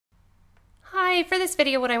Okay, for this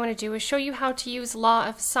video, what I want to do is show you how to use law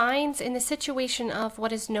of sines in the situation of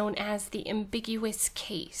what is known as the ambiguous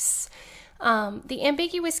case. The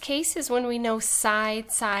ambiguous case is when we know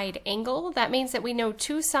side-side angle. That means that we know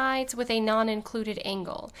two sides with a non-included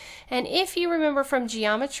angle. And if you remember from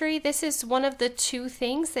geometry, this is one of the two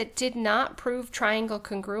things that did not prove triangle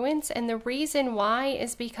congruence. And the reason why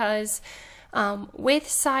is because with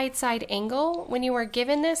side-side angle, when you are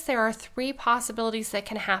given this, there are three possibilities that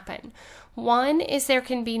can happen. One is there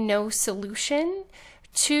can be no solution.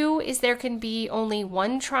 Two is there can be only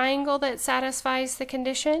one triangle that satisfies the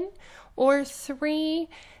condition. Or three,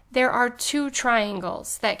 there are two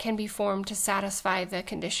triangles that can be formed to satisfy the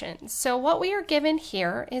condition. So what we are given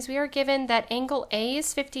here is we are given that angle A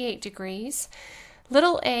is 58 degrees,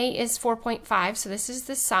 little a is 4.5, so this is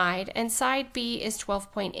the side, and side B is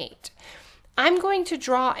 12.8. I'm going to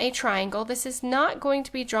draw a triangle. This is not going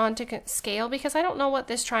to be drawn to scale because I don't know what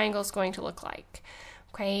this triangle is going to look like.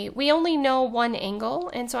 Okay, we only know one angle,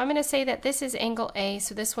 and so I'm going to say that this is angle A,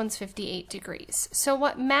 so this one's 58 degrees. So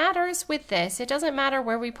what matters with this, it doesn't matter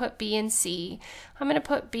where we put B and C. I'm going to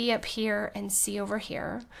put B up here and C over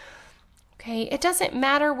here. Okay, it doesn't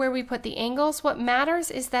matter where we put the angles. What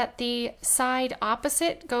matters is that the side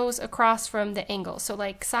opposite goes across from the angle. So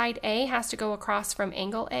like side A has to go across from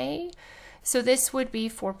angle A. So this would be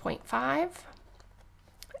 4.5.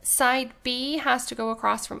 Side B has to go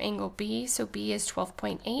across from angle B, so B is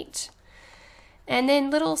 12.8. And then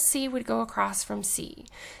little c would go across from C.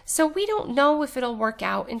 So we don't know if it'll work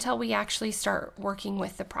out until we actually start working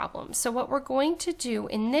with the problem. So what we're going to do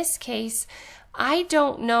in this case, I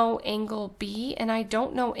don't know angle B and I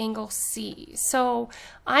don't know angle C. So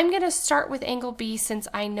I'm going to start with angle B since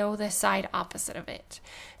I know the side opposite of it.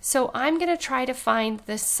 So I'm going to try to find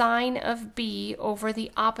the sine of B over the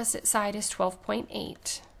opposite side is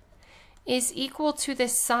 12.8 is equal to the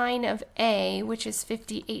sine of A, which is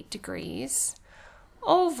 58 degrees,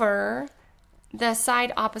 over the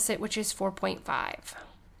side opposite, which is 4.5.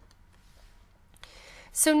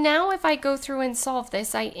 So now if I go through and solve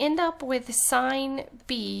this, I end up with sine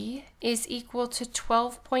B is equal to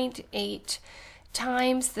 12.8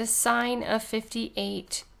 times the sine of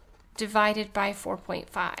 58 divided by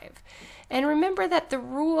 4.5. And remember that the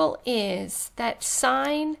rule is that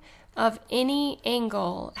sine of any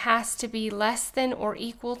angle has to be less than or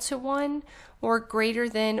equal to 1 or greater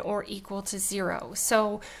than or equal to 0.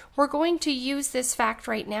 So we're going to use this fact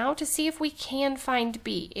right now to see if we can find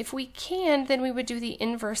B. If we can, then we would do the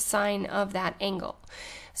inverse sine of that angle.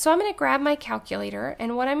 So I'm going to grab my calculator,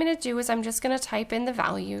 and what I'm going to do is I'm just going to type in the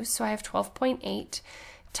values. So I have 12.8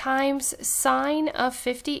 times sine of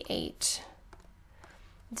 58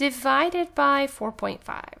 divided by 4.5.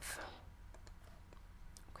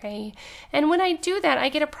 Okay, and when I do that, I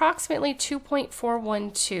get approximately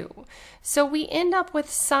 2.412. So we end up with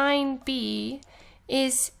sine B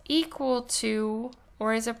is equal to,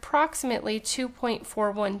 or is approximately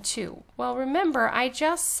 2.412. Well, remember, I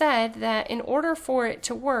just said that in order for it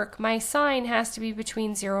to work, my sine has to be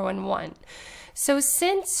between 0 and 1. So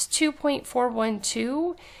since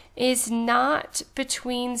 2.412 is not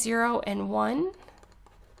between 0 and 1,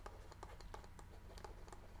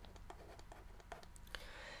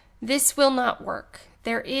 this will not work.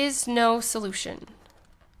 There is no solution.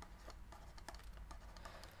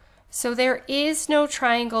 So there is no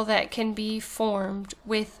triangle that can be formed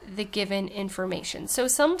with the given information. So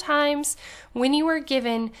sometimes when you are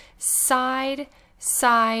given side,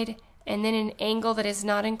 side, and then an angle that is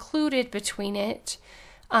not included between it,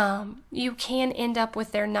 you can end up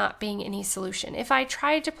with there not being any solution. If I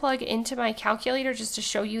tried to plug into my calculator just to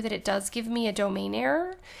show you that it does give me a domain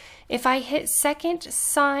error, if I hit second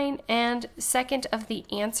sine and second of the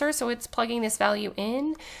answer, so it's plugging this value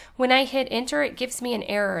in, when I hit enter, it gives me an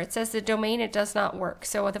error. It says the domain, it does not work.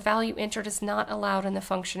 So the value entered is not allowed in the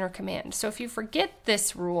function or command. So if you forget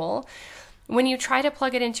this rule, when you try to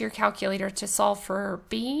plug it into your calculator to solve for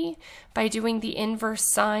B by doing the inverse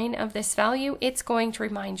sine of this value, it's going to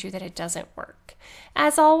remind you that it doesn't work.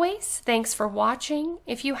 As always, thanks for watching.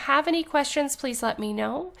 If you have any questions, please let me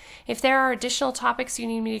know. If there are additional topics you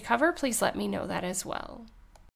need me to cover, please let me know that as well.